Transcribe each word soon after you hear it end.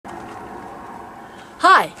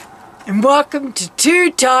Hi, and welcome to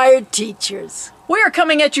Two Tired Teachers. We are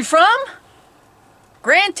coming at you from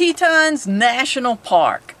Grand Teton's National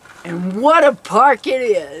Park. And what a park it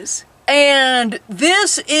is. And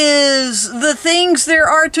this is the things there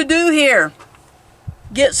are to do here.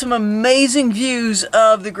 Get some amazing views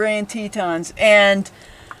of the Grand Tetons. And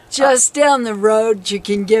just down the road you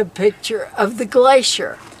can get a picture of the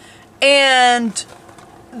glacier. And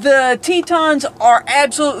the Tetons are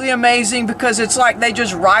absolutely amazing because it's like they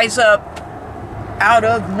just rise up out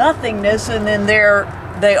of nothingness and then there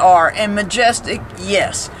they are. And majestic,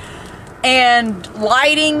 yes. And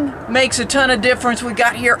lighting makes a ton of difference. We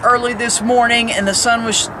got here early this morning and the sun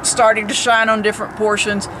was starting to shine on different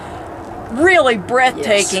portions. Really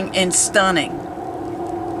breathtaking and stunning.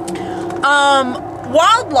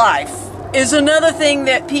 Wildlife is another thing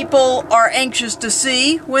that people are anxious to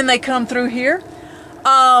see when they come through here.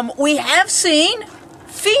 We have seen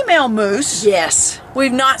female moose. Yes.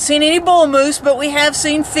 We've not seen any bull moose, but we have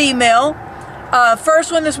seen female.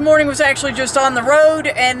 First one this morning was actually just on the road,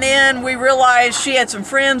 and then we realized she had some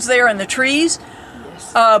friends there in the trees.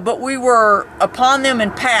 Yes. But we were upon them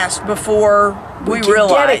and passed before we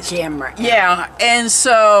realized. Get a camera. Yeah, and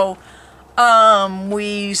so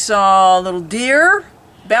we saw little deer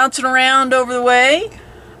bouncing around over the way.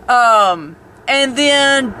 And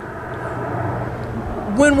then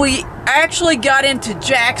when we actually got into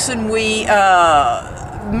Jackson, we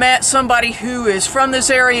met somebody who is from this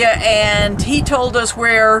area, and he told us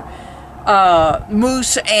where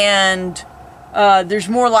moose and there's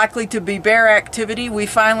more likely to be bear activity. We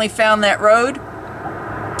finally found that road.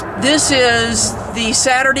 This is the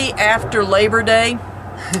Saturday after Labor Day,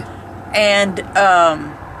 and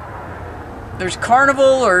there's carnival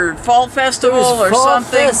or fall festival or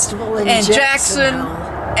something festival in Jackson,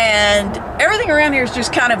 and everything around here is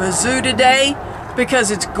just kind of a zoo today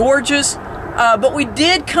because it's gorgeous. But we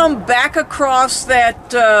did come back across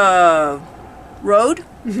that road.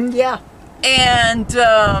 Yeah. And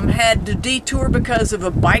had to detour because of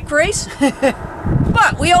a bike race.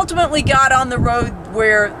 But we ultimately got on the road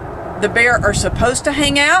where the bear are supposed to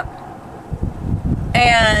hang out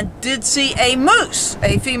and did see a moose,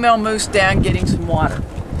 a female moose down getting some water.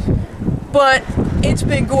 But it's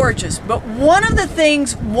been gorgeous. But one of the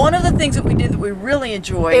things that we did that we really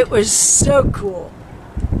enjoyed. It was so cool.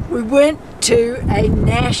 We went to a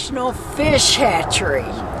national fish hatchery.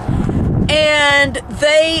 And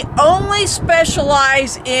they only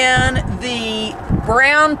specialize in the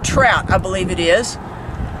brown trout, I believe it is.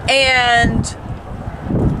 And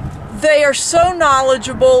they are so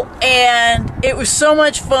knowledgeable, and it was so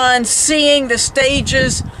much fun seeing the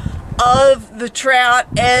stages of the trout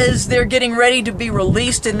as they're getting ready to be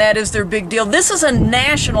released, and that is their big deal. This is a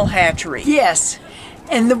national hatchery. Yes.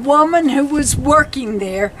 And the woman who was working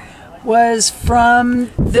there was from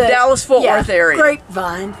the Dallas-Fort Worth area.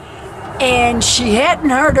 Grapevine. And she hadn't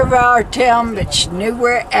heard of our town, but she knew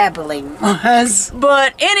where Abilene was.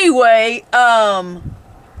 But anyway,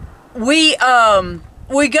 we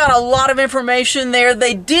got a lot of information there.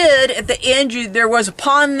 They did, at the end, there was a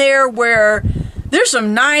pond there where there's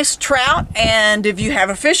some nice trout, and if you have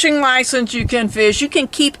a fishing license, you can fish. You can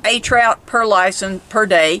keep a trout per license per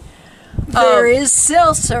day. There is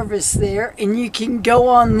cell service there, and you can go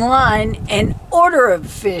online and order a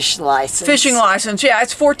fish license. Fishing license, yeah,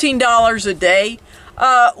 it's $14 a day.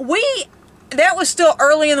 That was still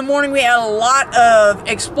early in the morning. We had a lot of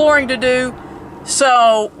exploring to do,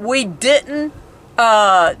 so we didn't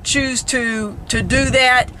choose to do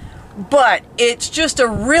that. But it's just a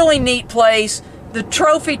really neat place. The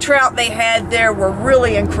trophy trout they had there were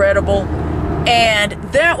really incredible, and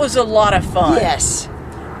that was a lot of fun. Yes.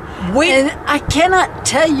 And I cannot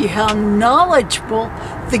tell you how knowledgeable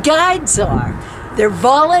the guides are. They're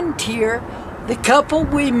volunteer. The couple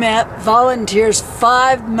we met volunteers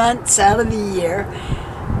 5 months out of the year,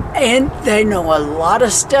 and they know a lot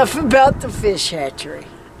of stuff about the fish hatchery.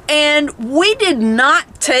 And we did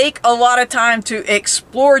not take a lot of time to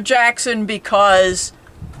explore Jackson because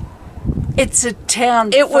it's a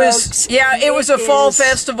town. It was a fall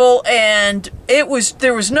festival, and there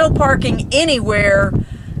was no parking anywhere.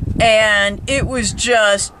 And it was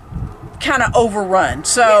just kind of overrun.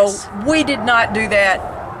 So we did not do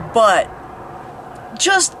that. But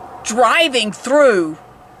just driving through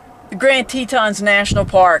the Grand Tetons National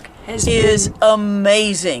Park is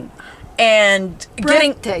amazing. And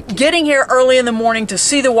getting here early in the morning to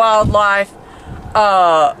see the wildlife,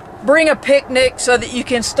 bring a picnic so that you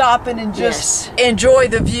can stop and just enjoy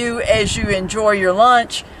the view as you enjoy your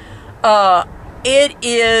lunch. It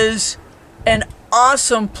is an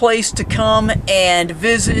awesome place to come and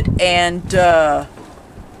visit and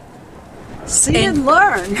See and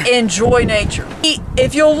learn. Enjoy nature.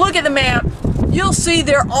 If you'll look at the map, you'll see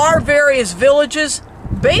there are various villages,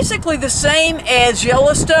 basically the same as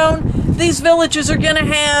Yellowstone. These villages are going to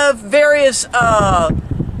have various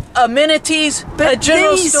amenities, but a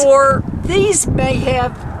general store. These may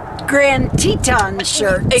have Grand Teton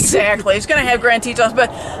shirts. Exactly. It's going to have Grand Tetons,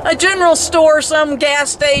 but a general store, some gas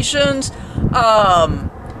stations,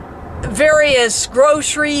 various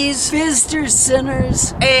groceries, visitor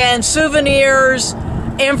centers, and souvenirs,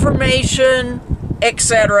 information,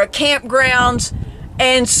 etc., campgrounds.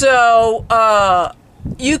 And so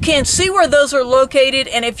you can see where those are located,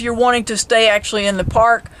 and if you're wanting to stay actually in the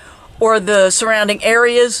park or the surrounding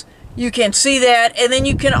areas, you can see that. And then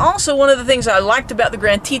you can also, one of the things I liked about the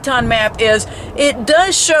Grand Teton map is it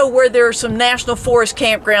does show where there are some national forest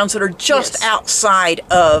campgrounds that are just outside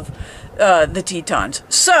of the Tetons.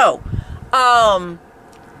 So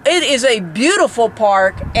it is a beautiful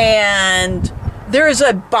park, and there is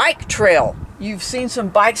a bike trail. You've seen some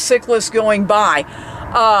bicyclists going by,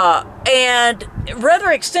 and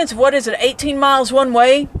rather extensive. What is it, 18 miles one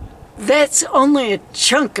way? That's only a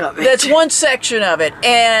chunk of it. That's one section of it,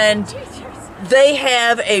 and they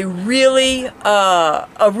have a really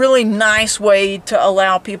nice way to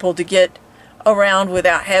allow people to get around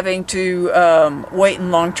without having to wait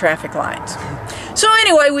in long traffic lines. So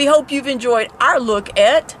anyway, we hope you've enjoyed our look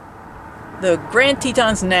at the Grand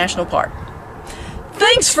Tetons National Park.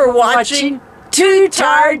 Thanks for watching Two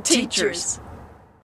Tired Teachers.